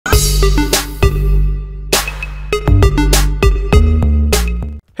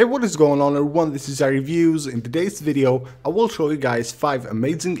Hey, what is going on everyone, this is iReviews. In today's video, I will show you guys 5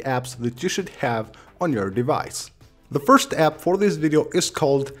 amazing apps that you should have on your device. The first app for this video is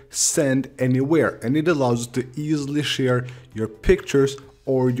called Send Anywhere, and it allows you to easily share your pictures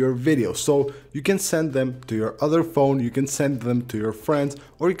or your videos. So you can send them to your other phone, you can send them to your friends,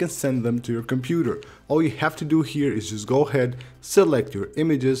 or you can send them to your computer. All you have to do here is just go ahead, select your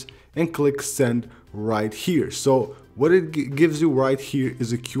images, and click send right here. So what it gives you right here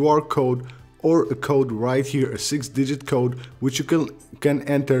is a QR code or a code right here, a 6-digit code, which you can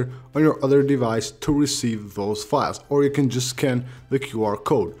enter on your other device to receive those files, or you can just scan the QR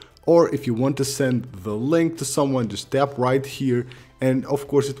code. Or if you want to send the link to someone, just tap right here, and of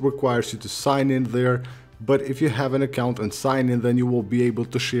course it requires you to sign in there. But if you have an account and sign in, then you will be able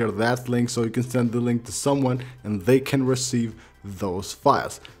to share that link, so you can send the link to someone and they can receive those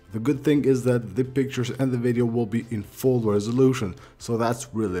files. The good thing is that the pictures and the video will be in full resolution, so that's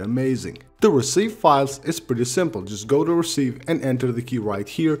really amazing. To receive files is pretty simple. Just go to receive and enter the key right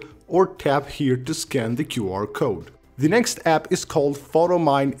here, or tap here to scan the QR code. The next app is called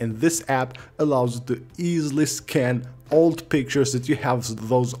FollowMine, and this app allows you to easily scan old pictures that you have,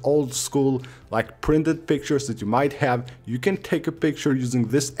 those old school like printed pictures that you might have. You can take a picture using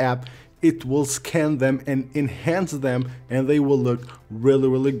this app. It will scan them and enhance them, and they will look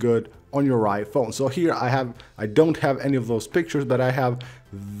really good on your iPhone. So here I don't have any of those pictures, but I have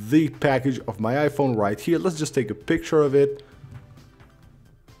the package of my iPhone right here. Let's just take a picture of it.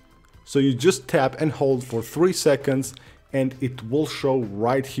 So you just tap and hold for 3 seconds and it will show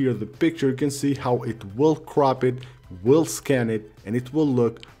right here the picture. You can see how it will crop it, will scan it, and it will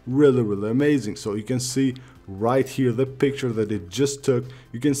look really amazing. So you can see right here the picture that it just took.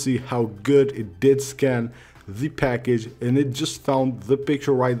 You can see how good it did scan the package, and it just found the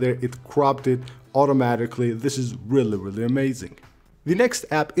picture right there. It cropped it automatically. This is really amazing. The next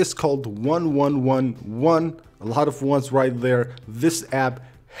app is called 1111. A lot of ones right there. This app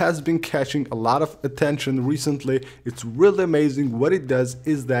has been catching a lot of attention recently. It's really amazing. What it does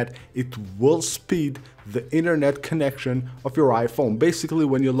is that it will speed the internet connection of your iPhone. Basically,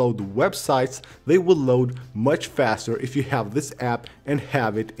 when you load websites, they will load much faster if you have this app and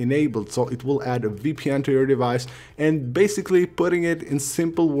have it enabled. So it will add a VPN to your device, and basically, putting it in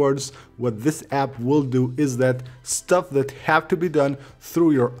simple words, what this app will do is that stuff that have to be done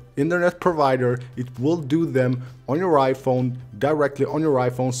through your internet provider, it will do them on your iPhone, directly on your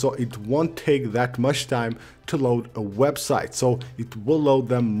iPhone, so it won't take that much time to load a website. So it will load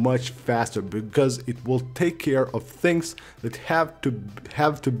them much faster because it will take care of things that have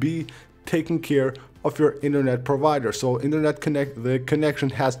to be taken care of your internet provider. So the connection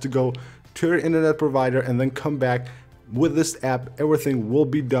has to go to your internet provider and then come back. With this app, everything will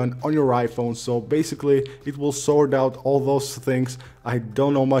be done on your iPhone. So basically, it will sort out all those things. I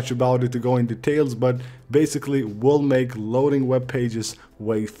don't know much about it to go in details, but basically will make loading web pages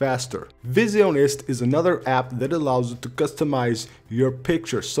way faster. Visio is another app that allows you to customize your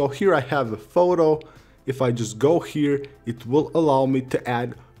picture. So here I have a photo. If I just go here, it will allow me to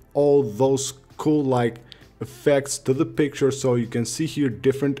add all those cool like effects to the picture. So you can see here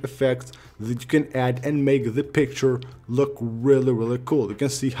different effects that you can add and make the picture look really cool. You can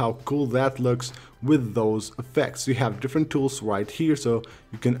see how cool that looks with those effects. You have different tools right here, so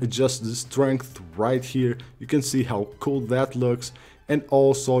you can adjust the strength right here. You can see how cool that looks, and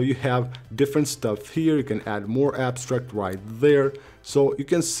also you have different stuff here. You can add more abstract right there, so you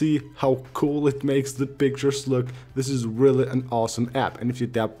can see how cool it makes the pictures look. This is really an awesome app, and if you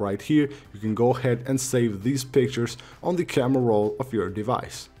tap right here, you can go ahead and save these pictures on the camera roll of your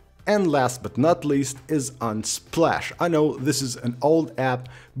device. And last but not least is Unsplash. I know this is an old app,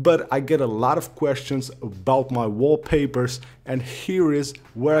 but I get a lot of questions about my wallpapers, and here is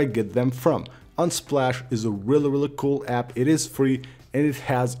where I get them from. Unsplash is a really cool app. It is free and it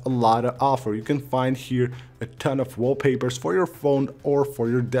has a lot of offer. You can find here a ton of wallpapers for your phone or for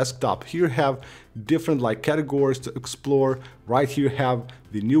your desktop. Here have different like categories to explore. Right here have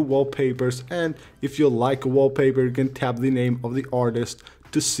the new wallpapers, and if you like a wallpaper, you can tap the name of the artist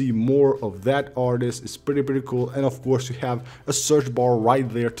to see more of that artist. It's pretty cool, and of course you have a search bar right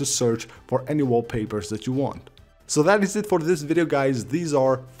there to search for any wallpapers that you want. So that is it for this video, guys. These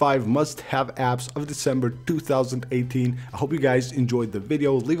are 5 must-have apps of December 2018. I hope you guys enjoyed the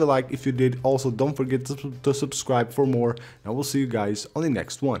video. Leave a like if you did. Also, don't forget to subscribe for more, and I will see you guys on the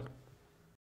next one.